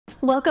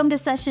Welcome to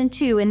Session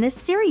 2 in this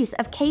series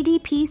of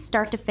KDP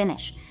Start to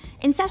Finish.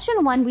 In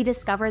Session 1, we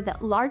discovered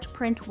that large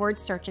print word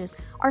searches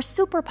are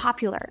super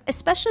popular,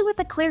 especially with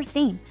a clear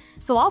theme.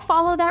 So I'll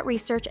follow that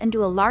research and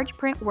do a large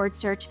print word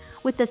search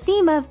with the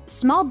theme of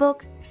small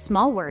book,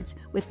 small words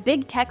with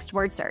big text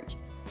word search.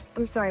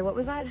 I'm sorry, what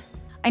was that?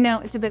 I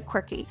know it's a bit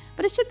quirky,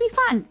 but it should be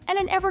fun and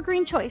an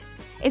evergreen choice.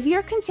 If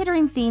you're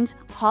considering themes,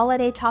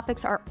 holiday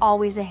topics are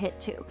always a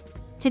hit too.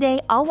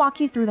 Today, I'll walk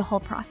you through the whole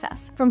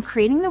process, from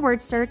creating the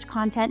word search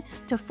content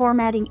to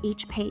formatting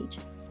each page.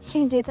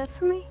 Can you do that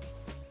for me?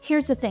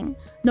 Here's the thing,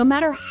 no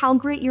matter how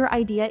great your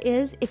idea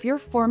is, if your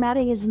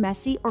formatting is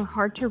messy or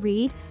hard to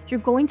read, you're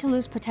going to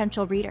lose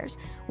potential readers.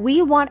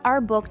 We want our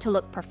book to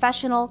look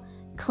professional,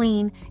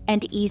 clean,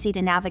 and easy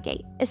to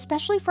navigate,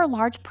 especially for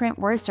large print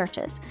word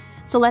searches.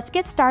 So let's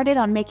get started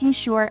on making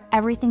sure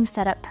everything's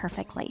set up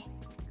perfectly.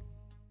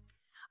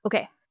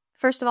 Okay,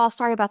 first of all,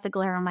 sorry about the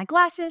glare on my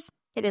glasses.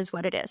 It is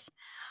what it is.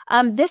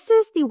 This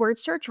is the word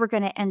search we're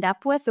going to end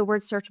up with, the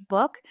word search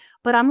book,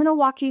 but I'm going to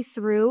walk you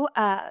through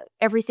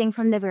everything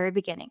from the very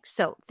beginning.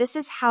 So this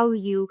is how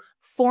you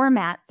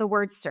format the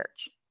word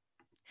search.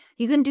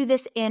 You can do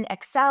this in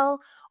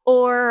Excel,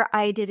 or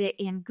I did it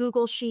in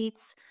Google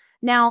Sheets.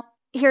 Now,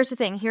 here's the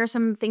thing. Here are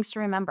some things to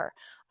remember.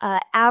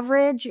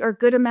 Average or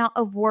good amount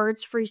of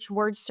words for each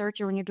word search,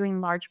 or when you're doing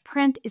large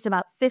print, is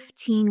about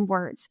 15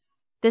 words.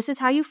 This is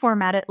how you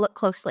format it. Look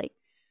closely.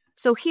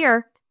 So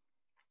here,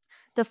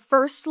 the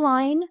first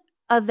line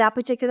of that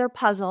particular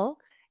puzzle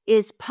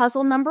is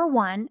puzzle number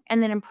 1,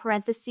 and then in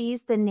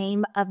parentheses, the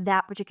name of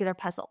that particular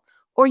puzzle.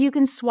 Or you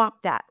can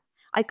swap that.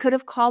 I could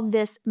have called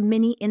this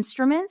mini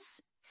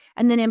instruments,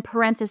 and then in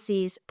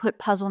parentheses, put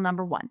puzzle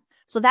number 1.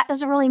 So that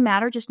doesn't really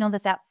matter. Just know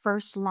that that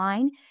first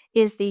line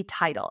is the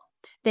title.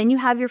 Then you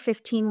have your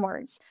 15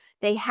 words.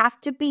 They have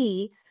to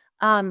be,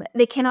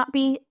 they cannot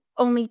be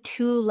only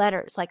 2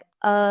 letters, like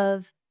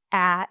of,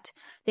 at.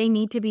 They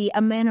need to be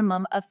a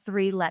minimum of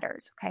 3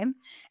 letters, okay?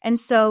 And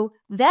so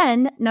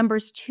then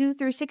numbers 2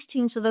 through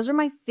 16, so those are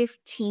my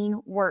 15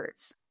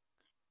 words.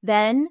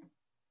 Then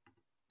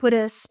put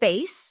a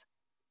space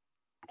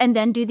and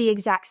then do the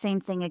exact same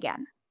thing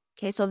again.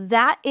 Okay, so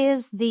that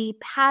is the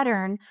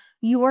pattern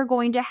you are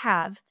going to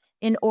have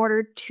in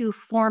order to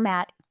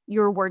format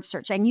your word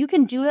search. And you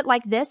can do it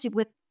like this you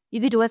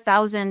could do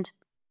 1,000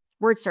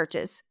 word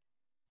searches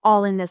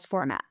all in this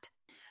format.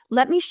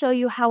 Let me show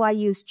you how I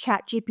use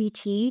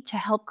ChatGPT to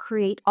help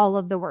create all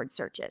of the word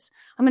searches.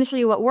 I'm going to show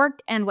you what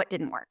worked and what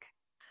didn't work.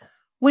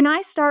 When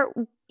I start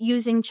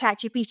using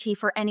ChatGPT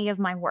for any of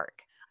my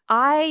work,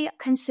 I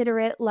consider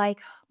it like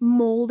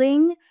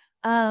molding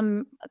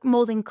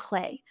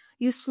clay.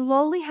 You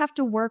slowly have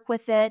to work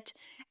with it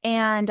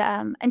and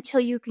until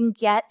you can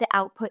get the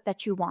output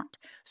that you want.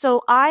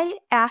 So I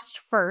asked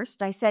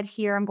first, I said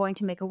here, I'm going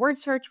to make a word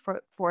search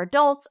for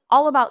adults,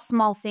 all about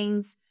small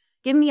things.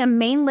 Give me a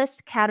main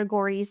list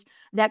categories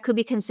that could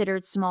be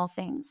considered small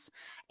things.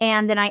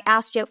 And then I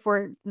asked it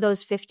for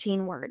those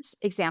 15 words,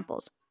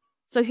 examples.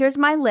 So here's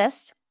my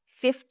list,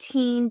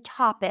 15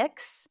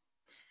 topics,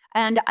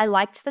 and I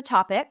liked the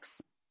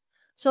topics.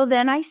 So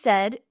then I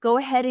said, go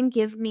ahead and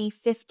give me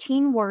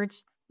 15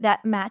 words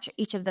that match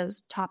each of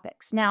those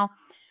topics. Now,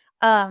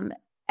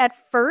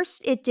 at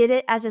first, it did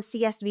it as a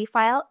CSV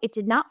file. It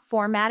did not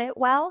format it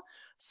well.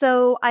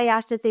 So I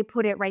asked if they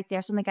put it right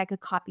there, something I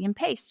could copy and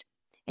paste.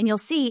 And you'll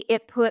see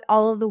it put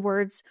all of the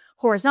words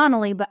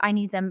horizontally, but I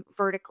need them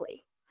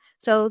vertically.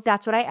 So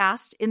that's what I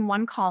asked in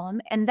one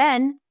column. And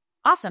then,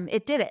 awesome,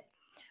 it did it.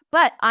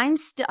 But I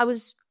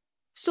was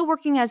still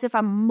working as if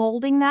I'm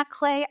molding that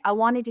clay. I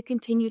wanted to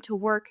continue to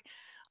work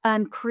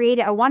and create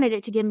it. I wanted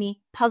it to give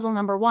me puzzle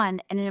number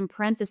 1 and in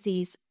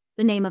parentheses,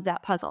 the name of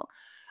that puzzle.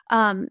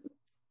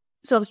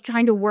 So I was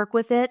trying to work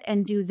with it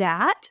and do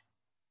that.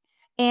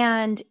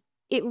 And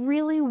it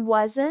really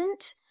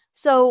wasn't.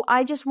 So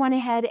I just went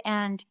ahead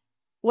and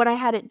what I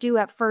had it do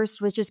at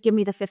first was just give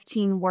me the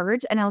 15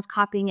 words, and I was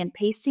copying and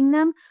pasting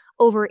them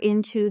over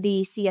into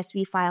the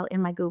CSV file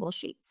in my Google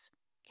Sheets.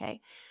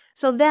 Okay.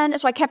 So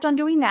I kept on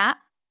doing that.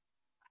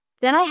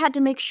 Then I had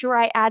to make sure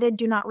I added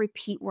do not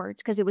repeat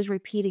words because it was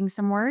repeating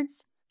some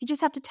words. You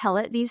just have to tell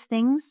it these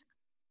things.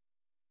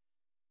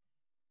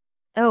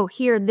 Oh,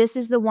 here, this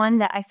is the one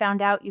that I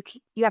found out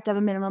you have to have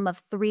a minimum of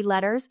 3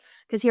 letters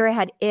because here I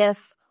had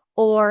if,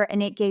 or,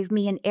 and it gave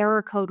me an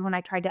error code when I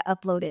tried to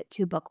upload it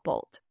to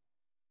BookBolt.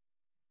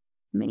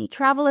 Mini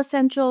travel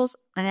essentials.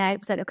 And I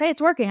said, okay,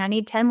 it's working. I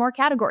need 10 more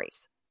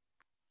categories.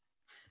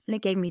 And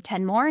it gave me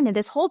 10 more. And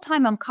this whole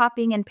time I'm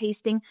copying and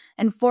pasting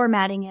and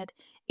formatting it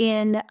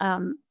in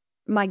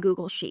my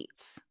Google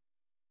Sheets.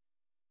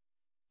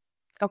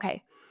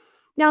 Okay.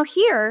 Now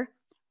here,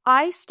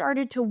 I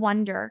started to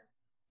wonder,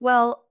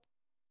 well,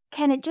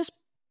 can it just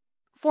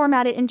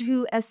format it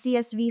into a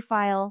CSV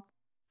file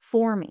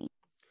for me?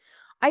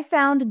 I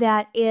found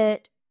that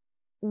it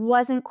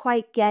wasn't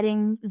quite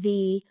getting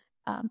the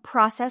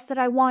process that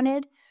I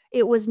wanted.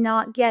 It was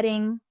not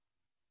getting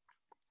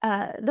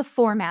the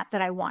format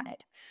that I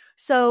wanted.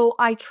 So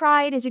I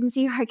tried, as you can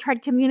see, I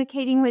tried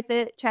communicating with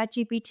it,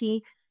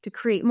 ChatGPT, to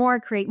create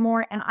more.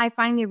 And I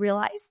finally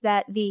realized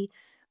that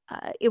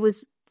it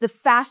was the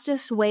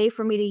fastest way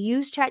for me to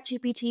use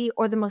ChatGPT,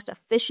 or the most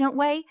efficient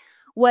way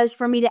was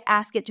for me to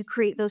ask it to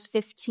create those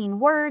 15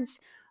 words,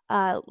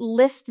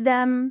 list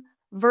them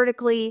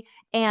vertically,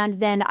 and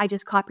then I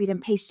just copied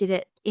and pasted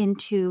it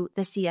into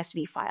the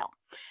CSV file.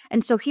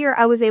 And so here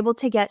I was able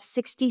to get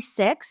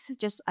 66,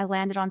 I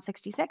landed on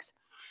 66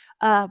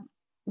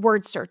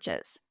 word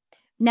searches.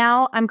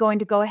 Now I'm going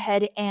to go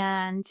ahead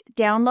and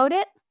download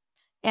it,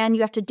 and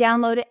you have to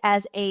download it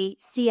as a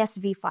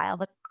CSV file,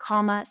 the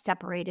comma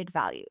separated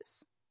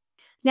values.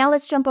 Now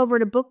let's jump over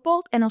to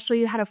BookBolt, and I'll show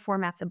you how to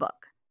format the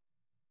book.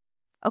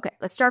 Okay,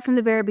 let's start from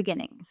the very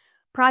beginning.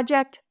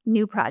 Project,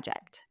 new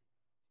project.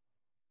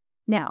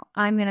 Now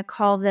I'm going to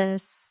call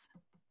this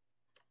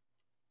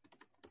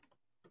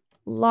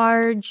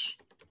large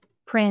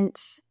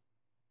print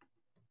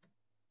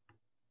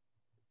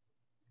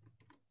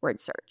word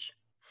search.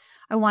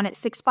 I want it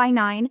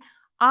 6x9.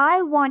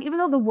 Even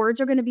though the words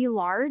are going to be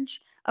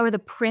large, or the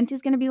print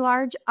is going to be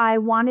large, I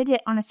wanted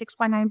it on a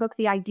 6x9 book,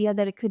 the idea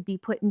that it could be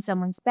put in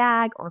someone's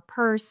bag or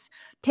purse,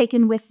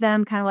 taken with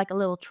them, kind of like a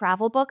little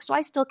travel book. So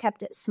I still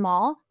kept it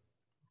small.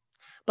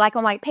 Black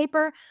and white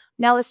paper.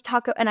 Now let's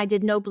talk, and I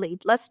did no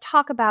bleed. Let's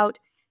talk about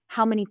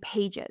how many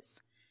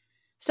pages.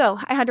 So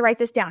I had to write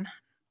this down.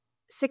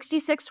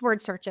 66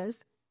 word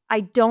searches. I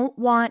don't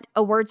want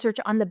a word search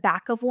on the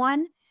back of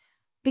one,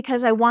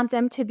 because I want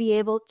them to be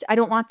able to, I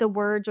don't want the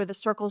words or the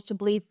circles to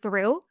bleed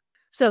through.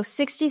 So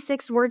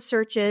 66 word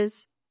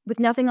searches with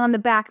nothing on the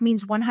back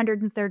means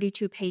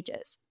 132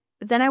 pages.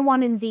 But then I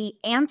wanted the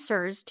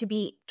answers to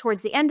be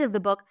towards the end of the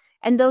book,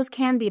 and those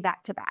can be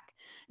back to back.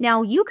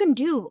 Now you can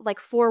do like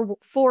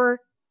four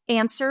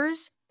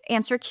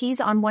answer keys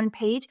on one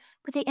page,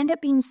 but they end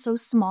up being so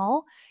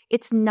small,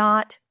 it's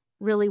not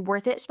really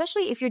worth it,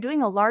 especially if you're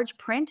doing a large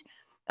print.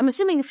 I'm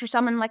assuming if you're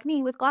someone like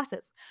me with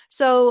glasses.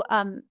 So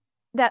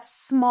that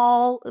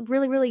small,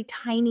 really, really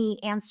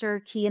tiny answer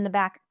key in the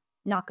back,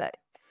 not good.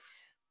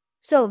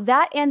 So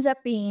that ends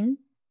up being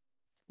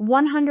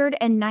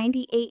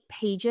 198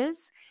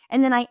 pages.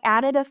 And then I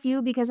added a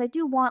few because I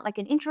do want like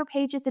an intro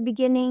page at the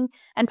beginning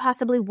and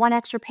possibly one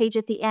extra page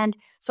at the end.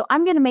 So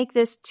I'm going to make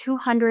this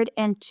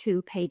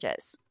 202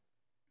 pages.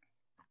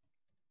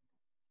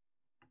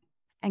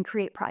 And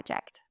create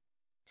project.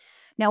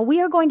 Now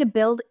we are going to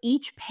build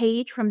each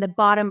page from the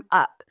bottom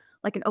up,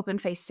 like an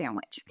open-faced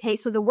sandwich. Okay,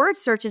 so the word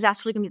search is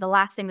actually going to be the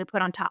last thing we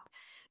put on top.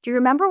 Do you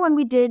remember when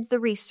we did the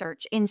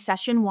research in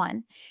session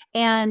 1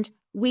 and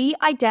we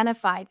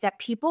identified that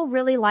people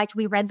really liked,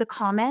 we read the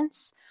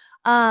comments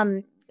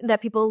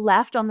that people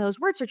left on those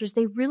word searches.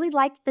 They really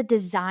liked the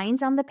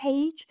designs on the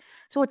page.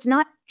 So it's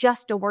not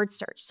just a word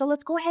search. So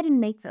let's go ahead and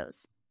make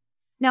those.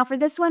 Now for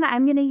this one,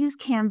 I'm going to use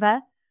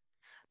Canva.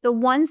 The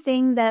one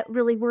thing that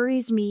really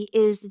worries me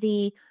is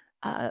the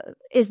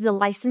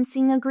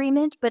licensing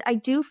agreement, but I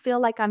do feel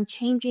like I'm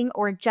changing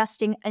or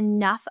adjusting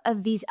enough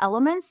of these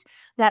elements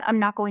that I'm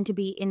not going to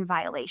be in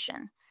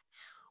violation.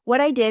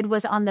 What I did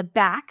was on the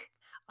back,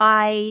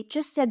 I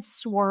just said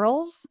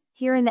swirls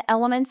here in the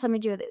elements. Let me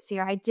do this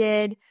here. I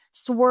did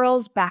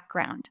swirls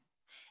background,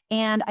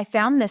 and I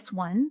found this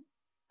one.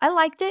 I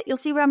liked it. You'll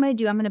see what I'm going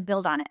to do. I'm going to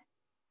build on it.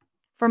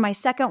 For my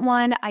second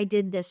one, I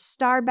did this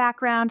star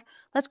background.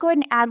 Let's go ahead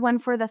and add one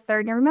for the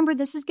third. Now remember,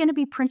 this is going to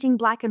be printing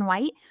black and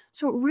white,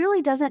 so it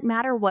really doesn't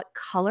matter what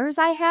colors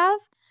I have.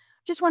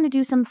 Just want to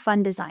do some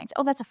fun designs.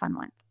 Oh, that's a fun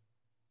one.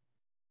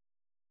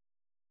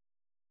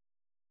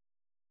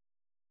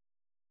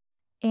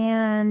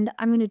 And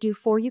I'm going to do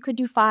 4. You could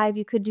do 5,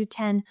 you could do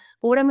 10.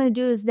 But what I'm going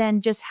to do is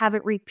then just have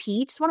it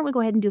repeat. So why don't we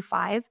go ahead and do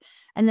 5,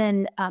 and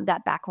then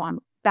that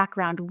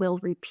background will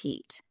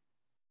repeat.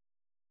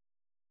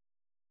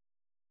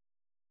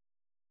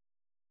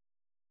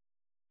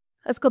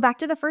 Let's go back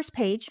to the first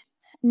page.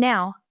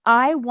 Now,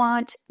 I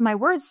want my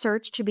word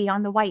search to be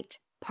on the white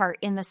part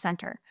in the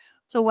center.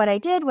 So what I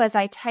did was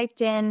I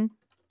typed in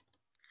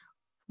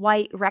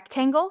white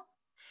rectangle,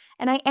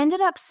 and I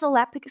ended up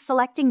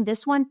selecting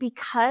this one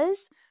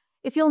because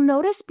if you'll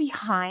notice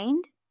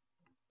behind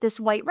this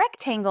white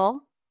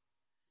rectangle,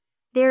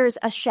 there's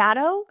a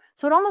shadow.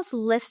 So it almost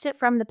lifts it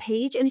from the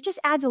page, and it just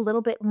adds a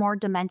little bit more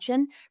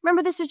dimension.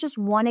 Remember, this is just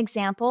one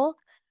example.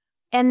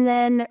 And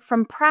then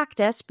from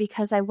practice,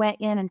 because I went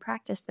in and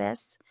practiced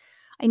this,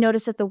 I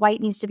noticed that the white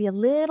needs to be a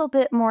little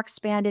bit more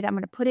expanded. I'm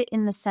going to put it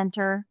in the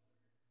center.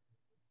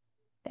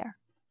 There.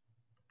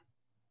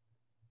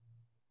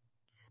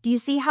 Do you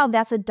see how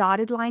that's a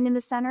dotted line in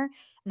the center?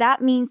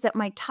 That means that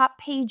my top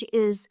page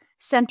is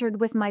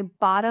centered with my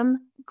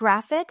bottom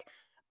graphic.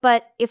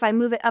 But if I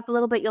move it up a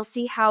little bit, you'll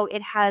see how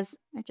it has,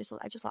 I just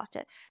lost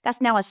it.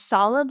 That's now a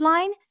solid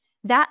line.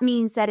 That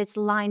means that it's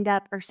lined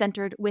up or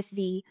centered with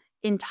the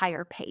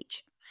entire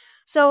page.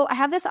 So I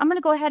have this. I'm going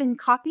to go ahead and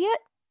copy it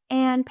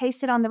and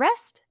paste it on the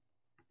rest.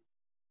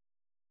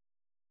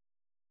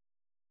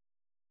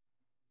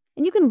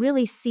 And you can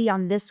really see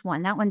on this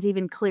one, that one's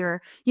even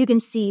clearer. You can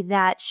see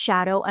that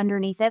shadow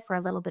underneath it for a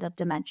little bit of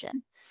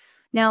dimension.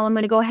 Now I'm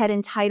going to go ahead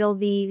and title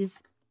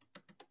these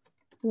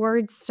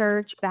word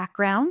search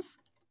backgrounds.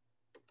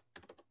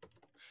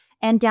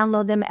 and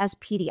download them as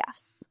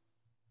PDFs.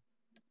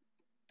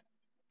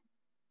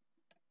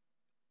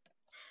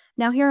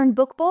 Now here in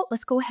BookBolt,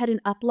 let's go ahead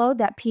and upload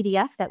that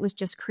PDF that was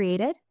just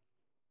created.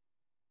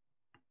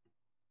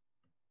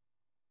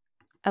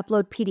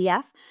 Upload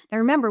PDF. Now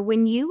remember,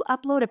 when you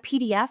upload a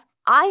PDF,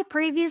 I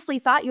previously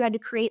thought you had to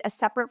create a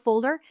separate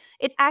folder.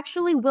 It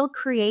actually will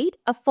create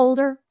a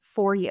folder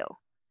for you.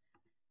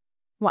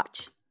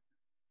 Watch.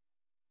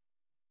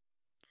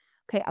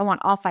 Okay, I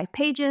want all 5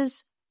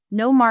 pages,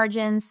 no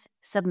margins,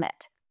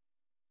 submit.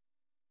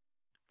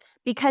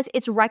 Because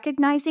it's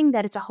recognizing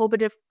that it's a whole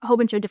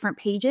bunch of different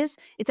pages,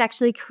 it's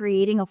actually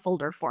creating a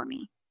folder for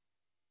me.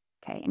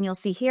 Okay, and you'll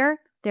see here,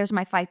 there's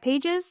my 5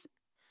 pages.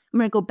 I'm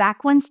going to go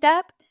back one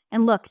step,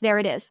 and look, there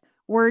it is.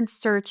 Word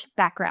search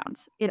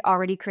backgrounds. It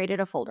already created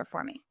a folder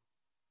for me.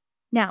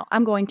 Now,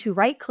 I'm going to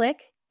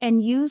right-click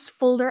and use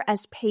folder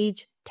as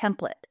page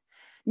template.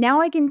 Now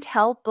I can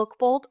tell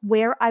BookBolt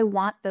where I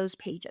want those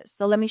pages.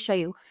 So let me show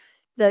you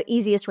the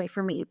easiest way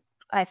for me,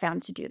 I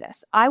found, to do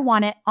this. I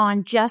want it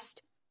on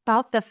just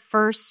about the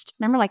first,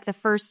 remember, like the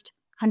first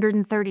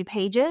 130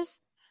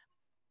 pages.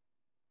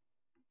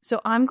 So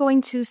I'm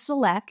going to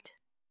select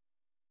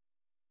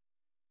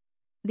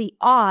the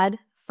odd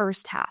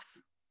first half.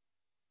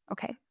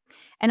 Okay.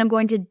 And I'm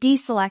going to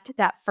deselect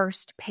that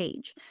first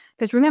page.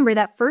 Because remember,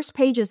 that first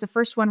page is the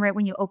first one right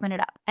when you open it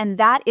up. And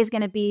that is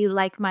going to be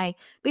like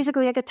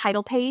basically like a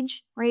title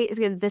page, right? Is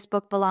this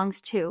book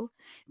belongs to.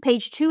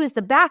 Page 2 is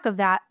the back of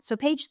that. So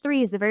page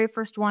 3 is the very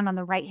first one on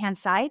the right-hand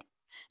side.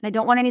 And I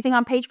don't want anything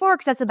on page 4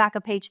 because that's the back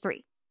of page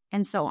 3,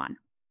 and so on.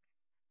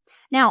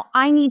 Now,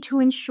 I need to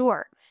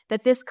ensure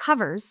that this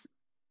covers,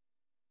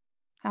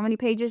 how many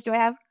pages do I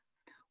have?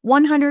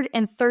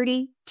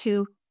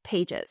 132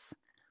 pages.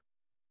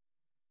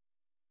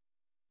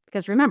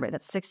 Because remember,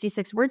 that's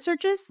 66 word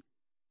searches,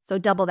 so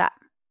double that.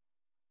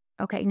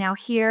 Okay, now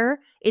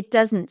here it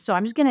doesn't, so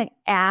I'm just going to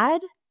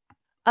add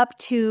up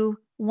to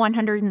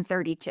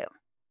 132.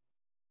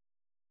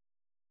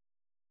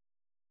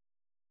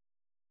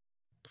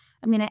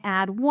 I'm going to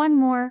add one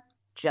more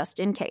just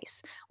in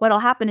case. What'll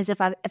happen is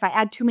if I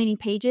add too many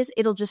pages,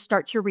 it'll just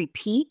start to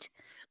repeat.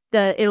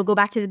 It'll go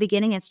back to the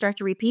beginning and start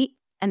to repeat,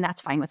 and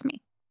that's fine with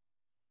me.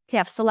 Okay,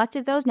 I've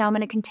selected those. Now I'm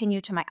going to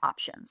continue to my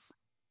options.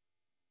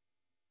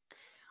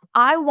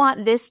 I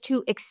want this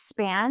to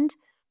expand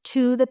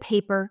to the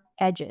paper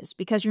edges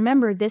because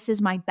remember, this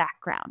is my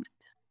background.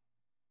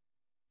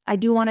 I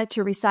do want it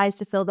to resize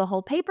to fill the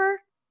whole paper.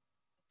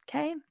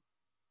 Okay,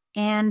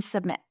 and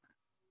submit.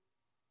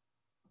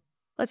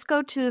 Let's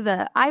go to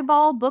the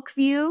eyeball book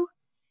view.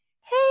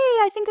 Hey,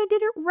 I think I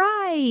did it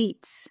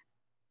right.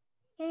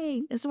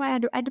 Hey, this is why I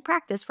had to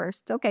practice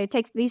first. Okay, it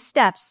takes these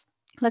steps.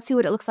 Let's see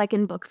what it looks like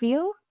in book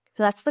view.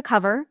 So that's the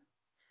cover.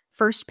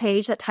 First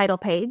page, that title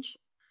page.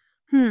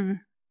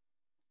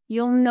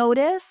 You'll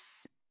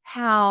notice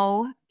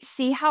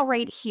see how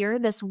right here,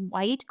 this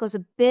white goes a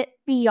bit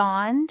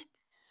beyond.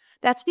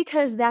 That's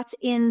because that's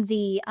in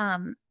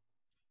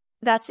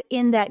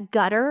that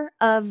gutter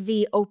of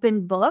the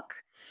open book.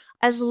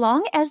 As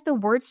long as the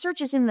word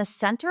search is in the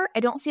center, I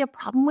don't see a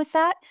problem with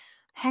that.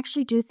 I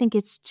actually do think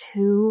it's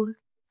too.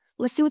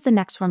 Let's see what the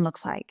next one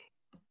looks like.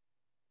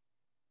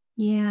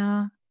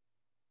 Yeah.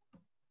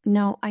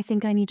 No, I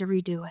think I need to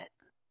redo it.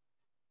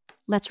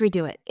 Let's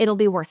redo it. It'll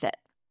be worth it.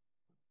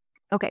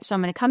 Okay, so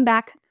I'm going to come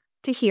back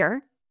to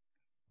here.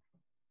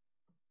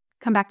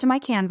 Come back to my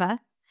Canva.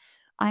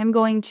 I'm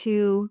going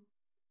to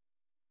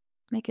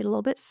make it a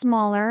little bit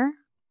smaller.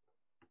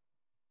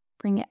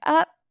 Bring it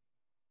up.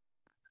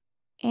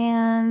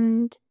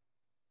 And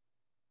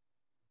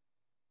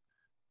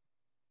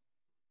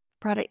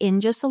brought it in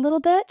just a little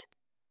bit.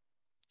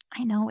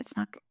 I know it's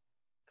not.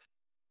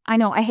 I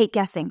know I hate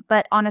guessing,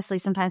 but honestly,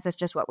 sometimes that's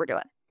just what we're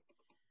doing.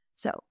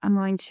 So I'm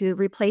going to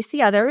replace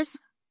the others.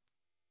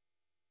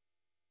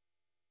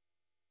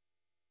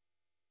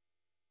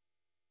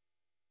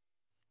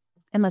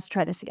 And let's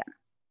try this again.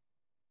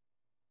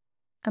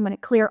 I'm going to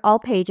clear all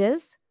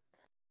pages.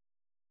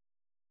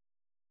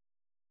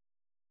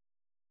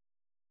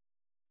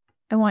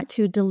 I want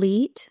to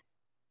delete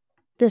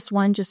this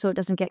one just so it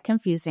doesn't get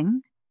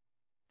confusing.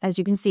 As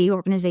you can see,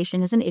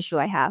 organization is an issue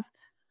I have.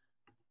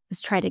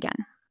 Let's try it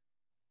again.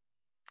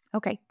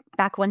 Okay,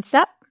 back one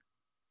step.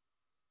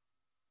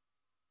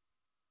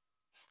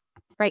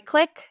 Right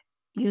click,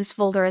 use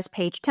folder as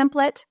page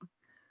template.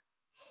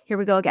 Here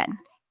we go again.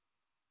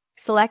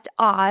 Select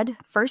odd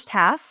first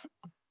half,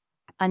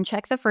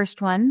 uncheck the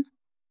first one,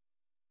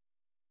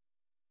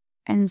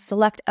 and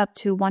select up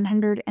to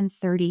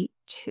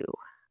 132.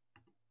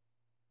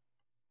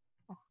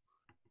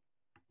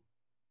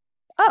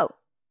 Oh,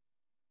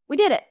 we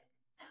did it.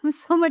 It was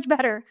so much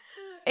better.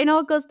 I know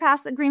it goes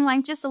past the green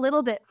line just a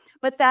little bit,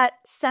 but that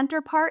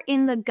center part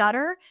in the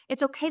gutter,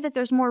 it's okay that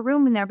there's more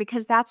room in there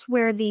because that's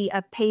where the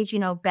page,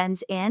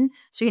 bends in.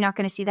 So you're not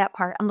going to see that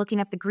part. I'm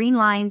looking at the green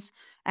lines.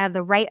 I have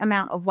the right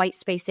amount of white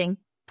spacing.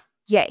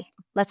 Yay.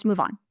 Let's move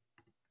on.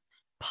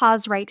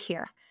 Pause right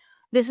here.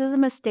 This is a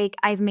mistake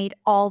I've made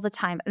all the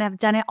time, and I've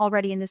done it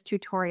already in this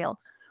tutorial.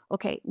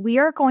 Okay, we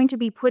are going to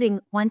be putting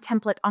one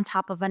template on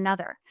top of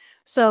another.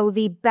 So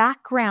the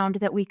background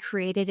that we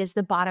created is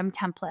the bottom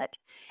template.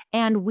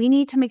 And we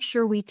need to make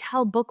sure we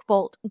tell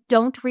BookBolt,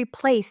 don't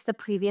replace the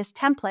previous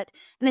template.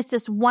 And it's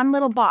this one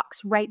little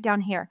box right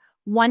down here,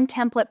 one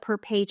template per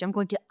page. I'm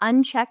going to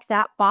uncheck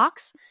that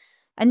box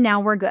and now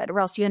we're good.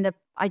 Or else you end up,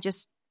 I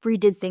just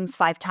redid things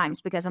 5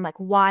 times because I'm like,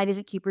 why does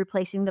it keep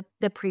replacing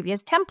the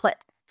previous template?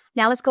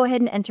 Now let's go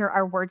ahead and enter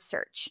our word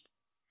search.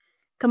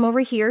 Come over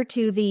here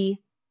to the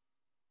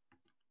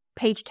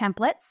page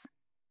templates.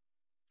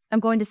 I'm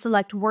going to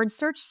select word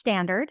search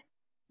standard.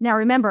 Now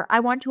remember,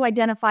 I want to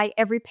identify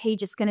every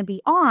page it's going to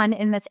be on,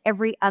 and that's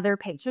every other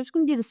page. So I'm just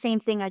going to do the same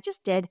thing I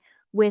just did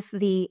with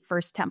the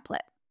first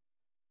template.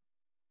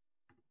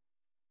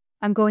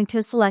 I'm going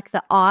to select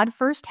the odd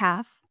first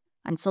half,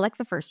 unselect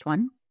the first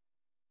one,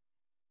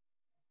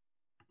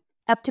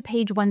 up to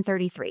page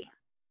 133.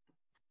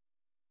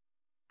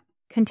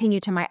 Continue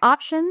to my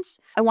options.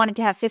 I want it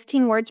to have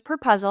 15 words per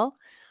puzzle.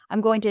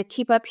 I'm going to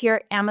keep up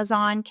here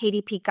Amazon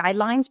KDP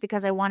guidelines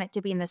because I want it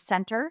to be in the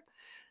center,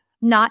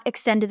 not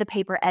extend to the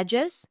paper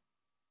edges.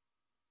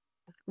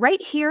 Right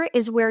here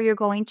is where you're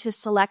going to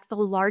select the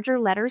larger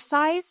letter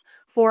size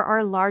for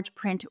our large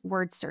print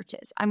word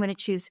searches. I'm going to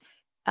choose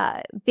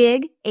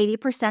big,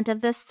 80%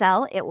 of this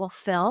cell, it will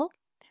fill.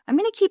 I'm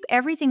going to keep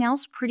everything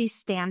else pretty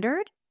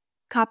standard.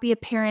 Copy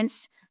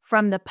appearance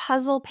from the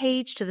puzzle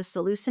page to the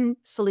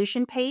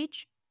solution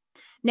page.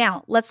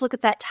 Now, let's look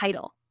at that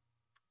title.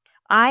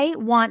 I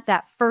want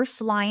that first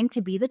line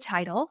to be the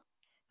title.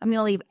 I'm going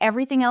to leave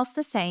everything else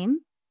the same.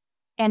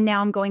 And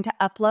now I'm going to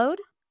upload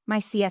my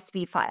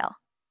CSV file.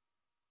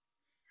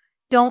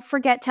 Don't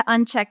forget to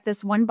uncheck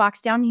this one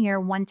box down here,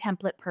 one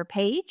template per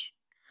page.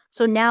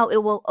 So now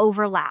it will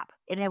overlap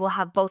and it will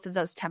have both of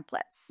those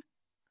templates.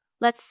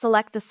 Let's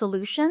select the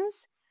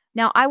solutions.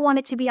 Now I want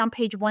it to be on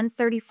page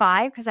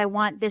 135 because I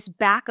want this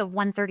back of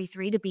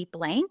 133 to be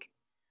blank.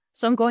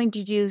 So I'm going to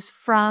use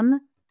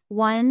from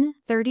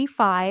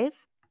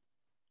 135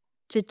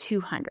 to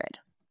 200.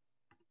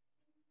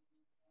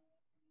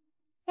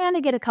 And I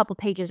get a couple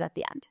pages at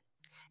the end.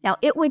 Now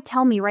it would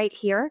tell me right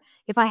here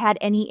if I had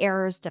any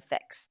errors to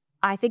fix.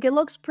 I think it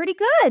looks pretty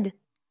good.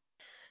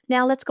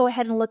 Now let's go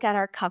ahead and look at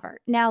our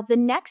cover. Now the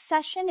next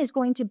session is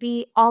going to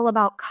be all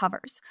about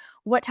covers.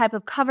 What type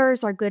of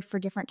covers are good for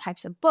different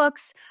types of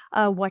books,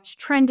 what's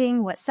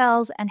trending, what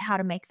sells, and how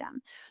to make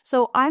them.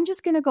 So I'm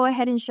just going to go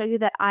ahead and show you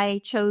that I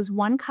chose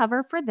one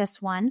cover for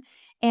this one,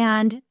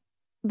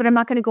 but I'm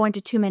not going to go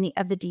into too many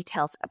of the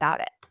details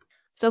about it.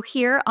 So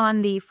here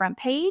on the front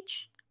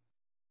page,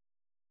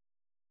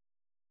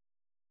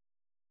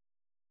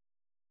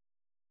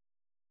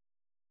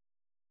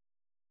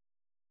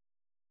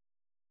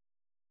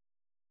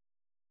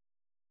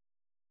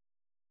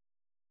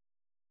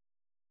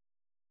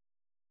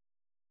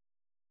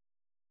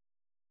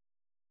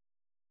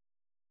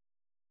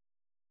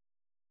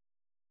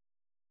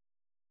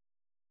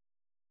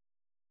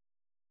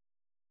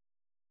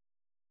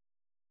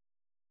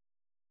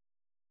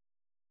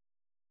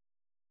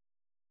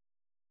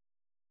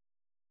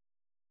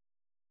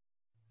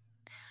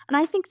 and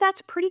I think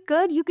that's pretty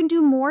good. You can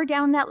do more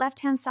down that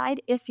left-hand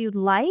side if you'd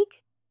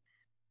like.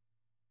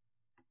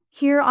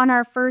 Here on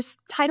our first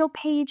title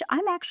page,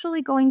 I'm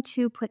actually going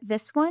to put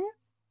this one.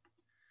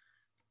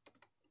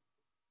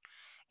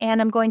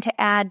 And I'm going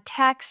to add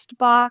text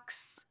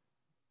box.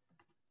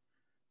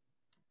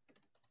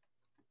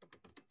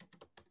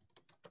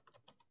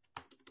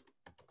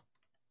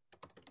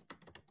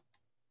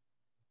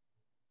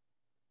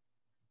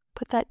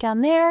 Put that down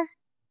there.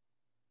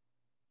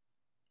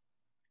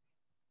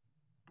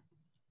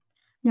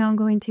 Now I'm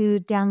going to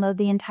download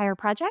the entire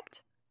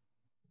project.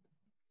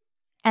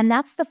 And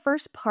that's the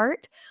first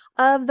part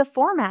of the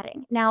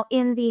formatting. Now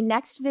in the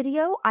next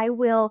video, I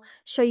will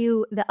show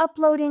you the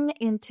uploading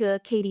into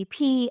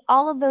KDP,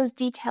 all of those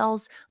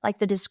details like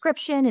the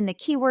description and the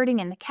keywording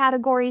and the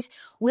categories.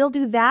 We'll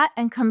do that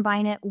and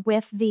combine it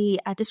with the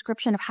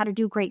description of how to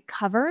do great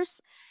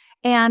covers.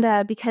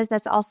 And because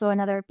that's also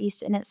another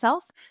beast in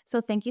itself.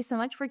 So thank you so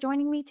much for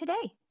joining me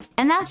today.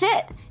 And that's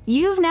it.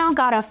 You've now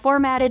got a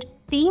formatted,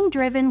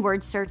 theme-driven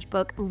word search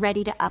book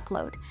ready to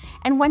upload.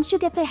 And once you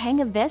get the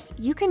hang of this,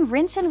 you can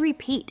rinse and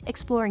repeat,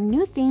 exploring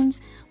new themes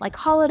like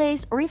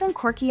holidays or even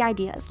quirky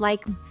ideas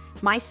like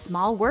my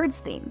small words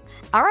theme.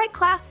 All right,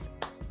 class,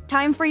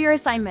 time for your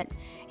assignment.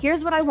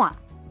 Here's what I want.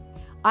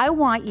 I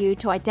want you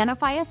to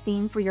identify a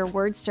theme for your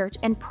word search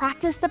and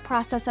practice the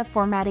process of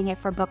formatting it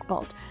for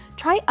BookBolt.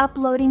 Try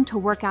uploading to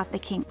work out the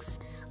kinks.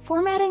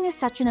 Formatting is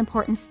such an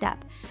important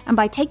step, and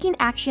by taking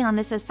action on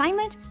this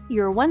assignment,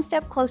 you're one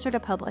step closer to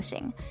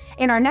publishing.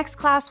 In our next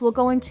class, we'll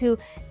go into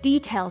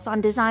details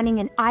on designing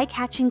an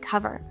eye-catching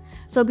cover.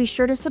 So be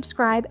sure to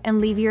subscribe and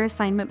leave your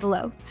assignment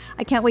below.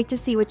 I can't wait to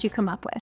see what you come up with.